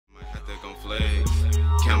legs.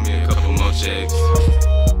 Count me a couple more checks.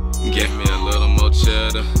 Get me a little more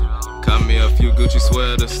cheddar. Cut me a few Gucci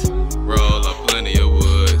sweaters. Roll up plenty of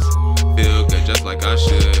woods. Feel good just like I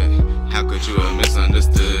should. How could you have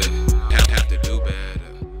misunderstood? Have to do better.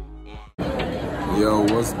 Yo,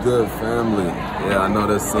 what's good, family? Yeah, I know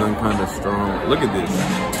that sun kind of strong. Look at this.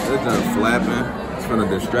 It's just flapping. It's gonna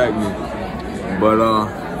distract me. But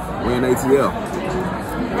we in ATL.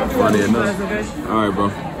 Funny enough. All right, bro.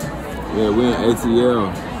 Yeah, we in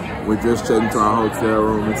ATL. We just checked into our hotel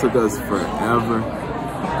room. It took us forever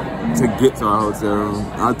to get to our hotel room.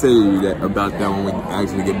 I'll tell you about that when we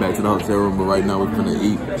actually get back to the hotel room. But right now we're gonna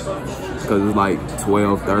eat because it's like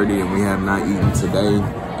 12:30 and we have not eaten today.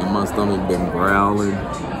 And my stomach been growling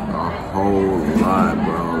a whole lot,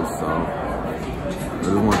 bro. So I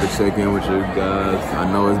just wanted to check in with you guys. I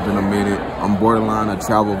know it's been a minute. I'm borderline a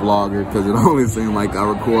travel vlogger because it only seems like I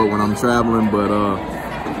record when I'm traveling. But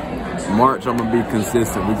March I'm gonna be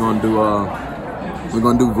consistent. We're gonna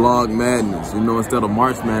do vlog madness. You know, instead of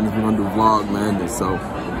March madness, we're gonna do vlog madness. So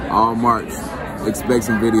all March, expect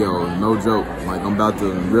some videos. No joke. Like I'm about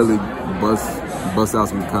to really bust out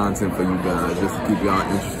some content for you guys just to keep y'all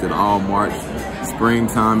interested all March.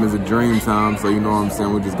 Springtime is a dream time, so you know what I'm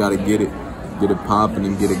saying? We just gotta get it popping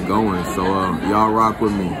and get it going. So y'all rock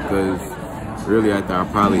with me, because really after I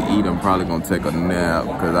probably eat, I'm probably gonna take a nap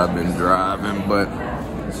because I've been driving. But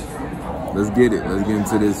let's get it. Let's get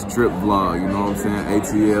into this trip vlog, you know what I'm saying?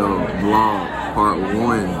 ATL vlog, part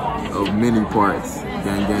 1 of many parts.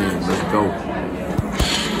 Gang, gang, let's go.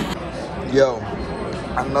 Yo,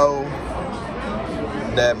 I know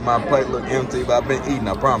that my plate look empty, but I've been eating,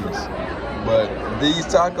 I promise. But these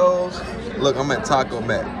tacos, look, I'm at Taco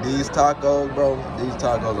Mat. These tacos, bro, these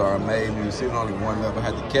tacos are amazing. You see, only one left. I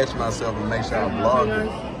had to catch myself and make sure I vlogged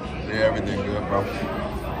it. Yeah, everything good, bro.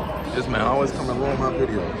 This man always come and ruin my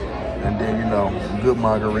videos. And then, you know, good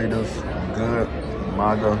margaritas, good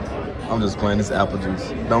maga. I'm just playing this apple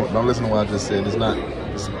juice. Don't listen to what I just said. We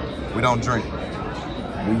don't drink.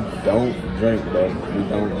 We don't drink, bro. We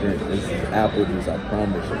don't drink. This is apple juice, I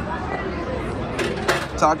promise you.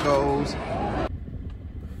 Tacos.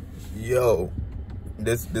 Yo,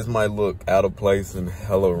 this might look out of place and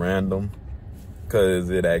hella random, cause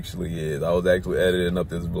it actually is. I was actually editing up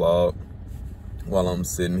this vlog while I'm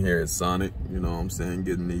sitting here at Sonic, you know what I'm saying,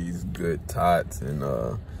 getting these good tots and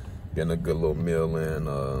getting a good little meal in,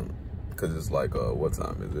 cause it's like, what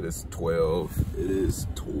time is it? It's 12, it is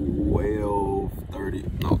 12:30,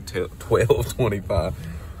 no, 12:25.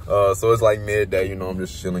 So it's like midday, you know, I'm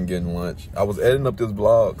just chilling, getting lunch. I was editing up this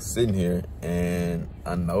vlog, sitting here, and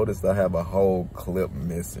I noticed I have a whole clip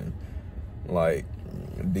missing. Like,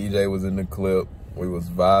 DJ was in the clip. We was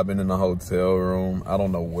vibing in the hotel room. I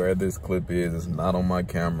don't know where this clip is. It's not on my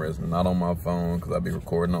camera. It's not on my phone because I be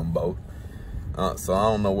recording on both. So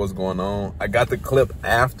I don't know what's going on. I got the clip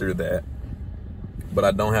after that, but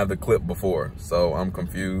I don't have the clip before. So I'm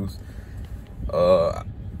confused. My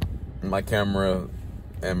camera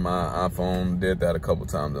and my iPhone did that a couple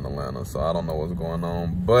times in Atlanta, so I don't know what's going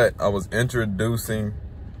on. But I was introducing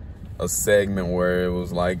a segment where it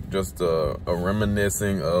was like just a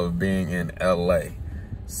reminiscing of being in LA.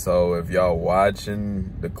 So if y'all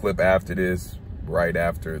watching the clip after this, right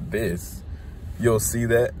after this, you'll see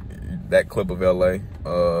that clip of LA.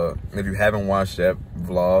 If you haven't watched that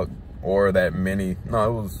vlog or that mini,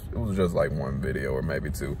 no, it was just like one video or maybe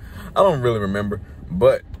two. I don't really remember,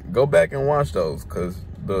 but go back and watch those, because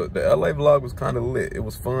the LA vlog was kind of lit. It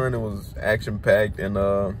was fun, it was action packed, and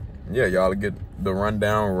yeah, y'all get the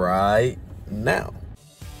rundown right now.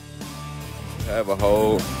 I have a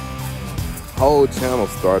whole channel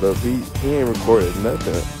startup. He ain't recorded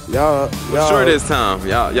nothing. Y'all Sure this time.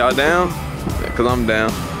 Y'all down? Yeah, cause I'm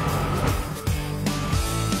down.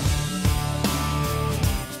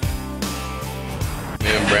 Me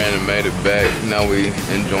and Brandon made it back. Now we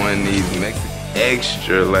enjoying these Mexican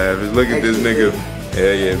extra lavish. Look at this nigga.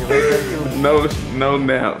 Yeah. No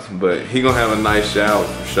naps, but he gonna have a nice shower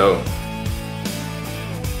for sure.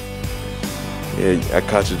 Yeah, I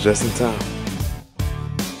caught you just in time.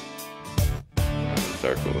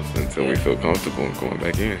 Circles until we feel comfortable going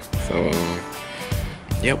back in. So,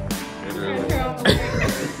 yep.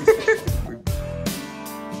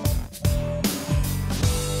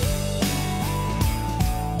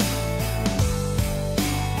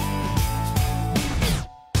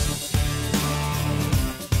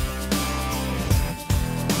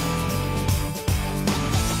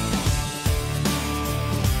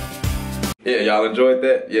 Yeah, y'all enjoyed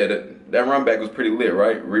that? Yeah, that run back was pretty lit,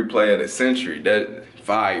 right? Replay at a century, that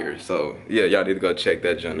fire. So yeah, y'all need to go check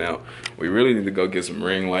that junk out. We really need to go get some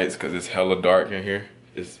ring lights because it's hella dark in here.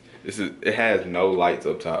 It has no lights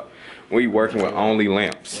up top. We working with only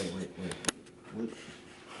lamps. Wait.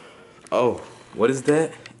 Oh, what is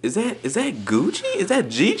that? Is that Gucci? Is that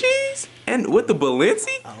Gigi's? And with the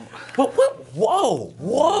Balenci? Oh. What? Whoa!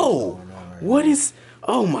 No. What is?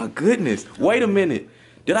 Oh my goodness! Wait a minute.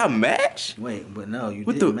 Did I match? Wait, but no, you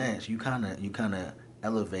What didn't match. You kind of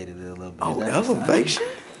elevated it a little bit. Oh, elevation?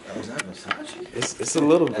 Versace? Was that Versace? It's a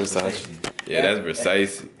little Versace. Yeah, that's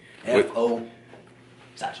Versace. F.O.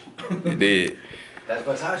 Versace. You did. That's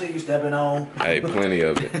Versace you stepping on. Hey, plenty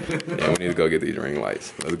of it. Yeah, we need to go get these ring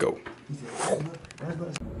lights. Let's go.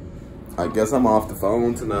 I guess I'm off the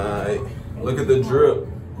phone tonight. Look at the drip.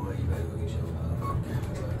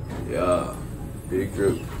 Yeah, big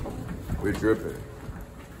drip. We're dripping.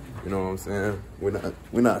 You know what I'm saying?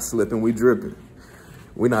 We're not slipping, we dripping.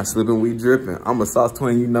 We're not slipping, we dripping. I'm a sauce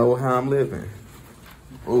twin, you know how I'm living.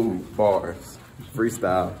 Ooh, bars.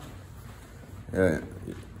 Freestyle. Yeah.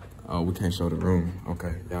 Oh, we can't show the room.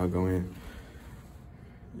 Okay, y'all go in.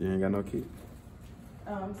 You ain't got no key?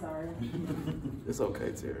 Oh, I'm sorry. It's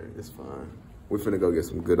okay, Terry. It's fine. We're finna go get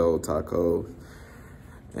some good old tacos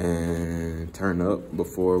and turn up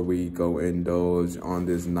before we go indulge on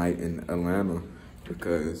this night in Atlanta,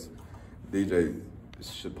 because DJ is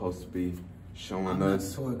supposed to be showing us. I'm not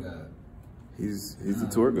the tour guide. He's the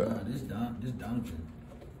tour guide. This Donovan.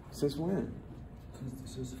 Since when?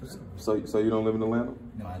 Since forever. So you don't live in Atlanta?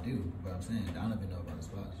 No, I do, but I'm saying Donovan know about the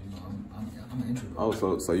spots. You know, I'm an introvert. Oh,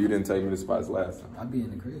 so you didn't take me to spots last time? I be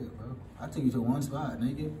in the crib, bro. I take you to one spot,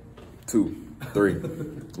 nigga. 2, 3.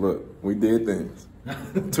 Look, we did things.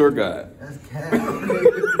 Tour guide. That's cat.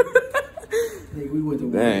 Nigga, we went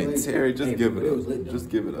to Dang, Terry, just give it up. Just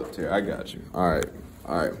give it up, Terry. I got you. All right.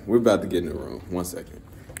 We're about to get in the room. 1 second.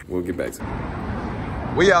 We'll get back to it.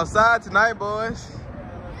 We outside tonight, boys.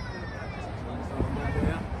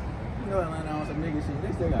 You know Atlanta on some nigga shit.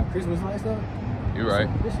 They still got Christmas lights up. You right.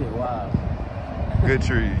 This shit wild. Good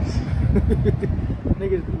trees.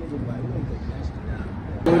 niggas like, we ain't taking that shit down.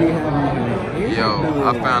 What do you have in here? Yo,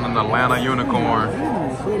 I found an Atlanta unicorn.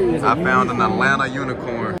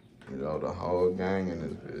 You know, the whole gang in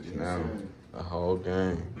this bitch now. The whole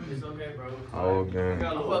gang. It's okay, bro. Whole gang. You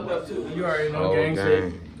got fucked up too. You already know Whole gang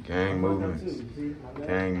shit. Gang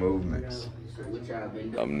movements.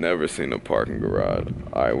 I've never seen a parking garage.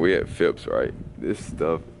 All right, we at Phipps, right? This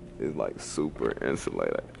stuff is like super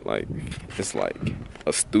insulated. Like, it's like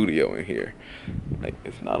a studio in here. Like,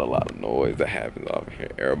 it's not a lot of noise that happens over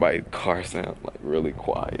here. Everybody's car sounds like really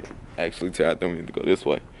quiet. Actually, I think we need to go this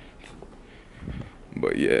way.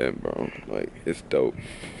 But yeah, bro, like, it's dope.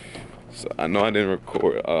 So I know I didn't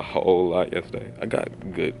record a whole lot yesterday. I got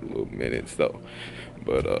good little minutes though.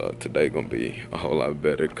 But today gonna be a whole lot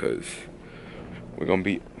better, because we're gonna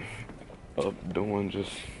be up doing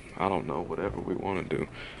just, I don't know, whatever we wanna do.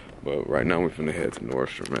 But right now we're finna head to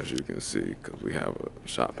Nordstrom, as you can see, because we have a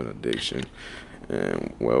shopping addiction.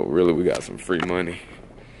 And well, really we got some free money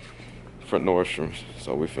for Nordstrom.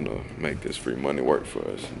 So we finna make this free money work for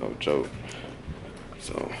us, no joke.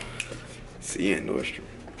 So, see you in Nordstrom.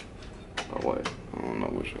 Or what? I don't know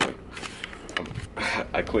which way.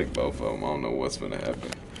 I clicked both of them. I don't know what's gonna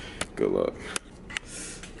happen. Good luck.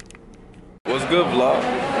 What's good, vlog?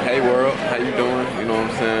 Hey world, how you doing? You know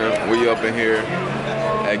what I'm saying? We up in here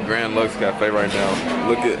at Grand Lux Cafe right now.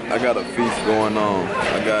 Look I got a feast going on.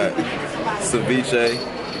 I got ceviche,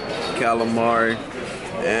 calamari,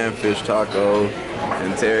 and fish tacos.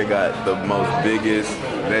 And Terry got the most biggest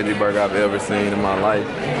veggie burger I've ever seen in my life.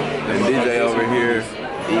 And DJ over here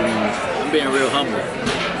eating. I'm being real humble.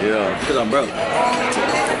 Yeah. Because I'm broke.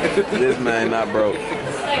 This man not broke.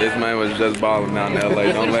 This man was just balling down in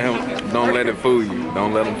LA. Don't let it fool you.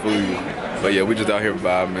 Don't let him fool you. But yeah, we just out here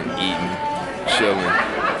vibing, eating, chilling.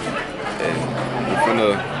 And we're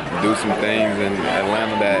finna do some things in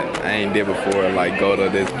Atlanta that I ain't did before, like go to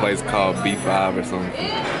this place called B5 or something.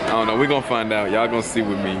 I don't know, we're gonna find out. Y'all gonna see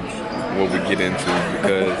with me what we get into,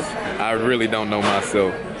 because I really don't know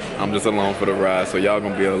myself. I'm just along for the ride, so y'all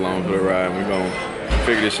gonna be along for the ride. We're gonna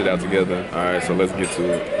figure this shit out together. All right, so let's get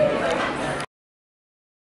to it.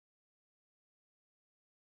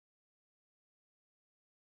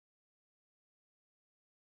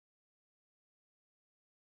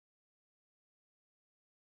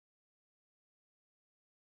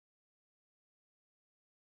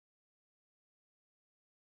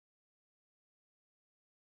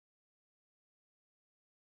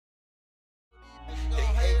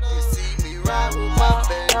 You see me ride with my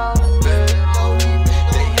baby.